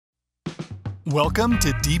Welcome to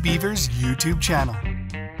DBeaver's YouTube channel.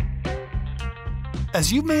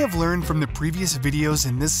 As you may have learned from the previous videos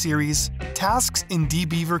in this series, tasks in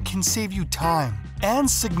DBeaver can save you time and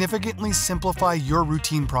significantly simplify your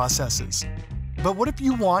routine processes. But what if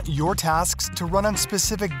you want your tasks to run on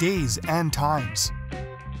specific days and times?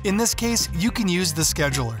 In this case, you can use the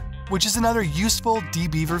scheduler, which is another useful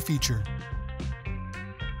DBeaver feature.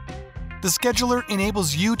 The scheduler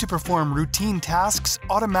enables you to perform routine tasks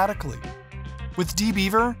automatically. With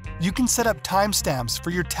DBeaver, you can set up timestamps for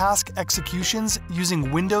your task executions using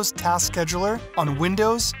Windows Task Scheduler on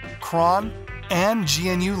Windows, Cron, and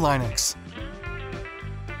GNU Linux.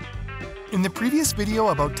 In the previous video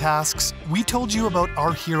about tasks, we told you about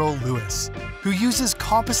our hero Lewis, who uses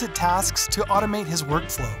composite tasks to automate his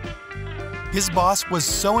workflow. His boss was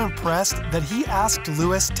so impressed that he asked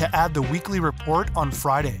Lewis to add the weekly report on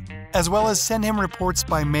Friday, as well as send him reports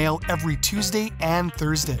by mail every Tuesday and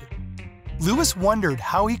Thursday. Lewis wondered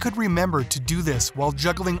how he could remember to do this while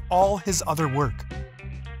juggling all his other work.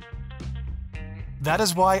 That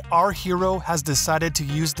is why our hero has decided to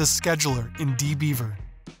use the scheduler in DBeaver.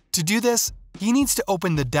 To do this, he needs to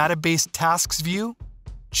open the Database Tasks view,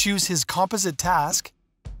 choose his composite task,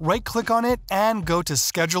 right-click on it, and go to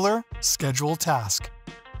Scheduler, Schedule Task.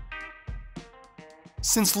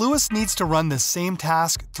 Since Lewis needs to run the same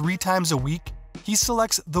task 3 times a week, he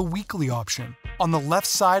selects the Weekly option on the left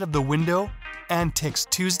side of the window and ticks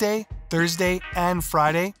Tuesday, Thursday, and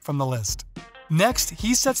Friday from the list. Next,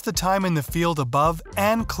 he sets the time in the field above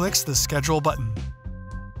and clicks the Schedule button.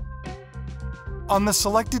 On the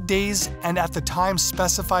selected days and at the time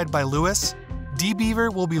specified by Lewis,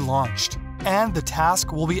 DBeaver will be launched, and the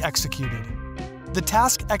task will be executed. The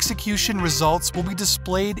task execution results will be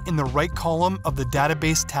displayed in the right column of the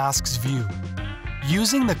Database Tasks view.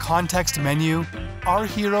 Using the context menu, our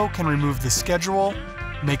hero can remove the schedule,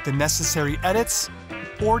 make the necessary edits,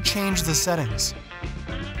 or change the settings.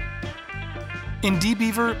 In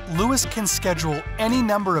DBeaver, Lewis can schedule any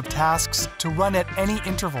number of tasks to run at any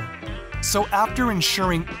interval. So after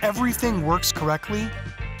ensuring everything works correctly,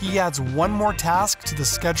 he adds one more task to the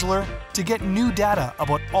scheduler to get new data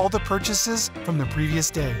about all the purchases from the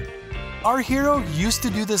previous day. Our hero used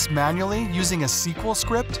to do this manually using a SQL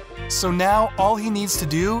script, so now all he needs to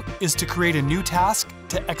do is to create a new task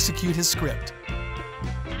to execute his script.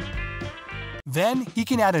 Then he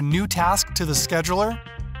can add a new task to the scheduler,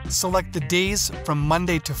 select the days from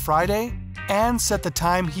Monday to Friday, and set the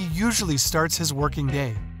time he usually starts his working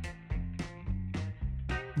day.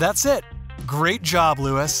 That's it! Great job,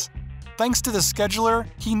 Lewis! Thanks to the scheduler,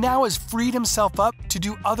 he now has freed himself up to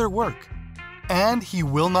do other work. And he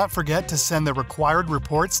will not forget to send the required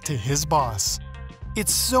reports to his boss.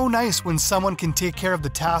 It's so nice when someone can take care of the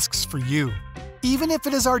tasks for you, even if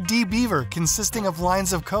it is our DBeaver consisting of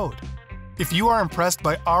lines of code. If you are impressed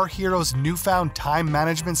by our hero's newfound time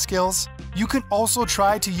management skills, you can also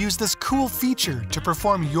try to use this cool feature to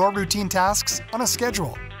perform your routine tasks on a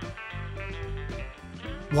schedule.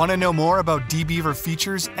 Want to know more about DBeaver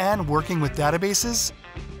features and working with databases?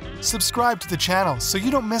 Subscribe to the channel so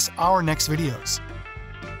you don't miss our next videos.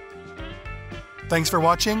 Thanks for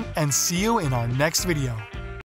watching, and see you in our next video.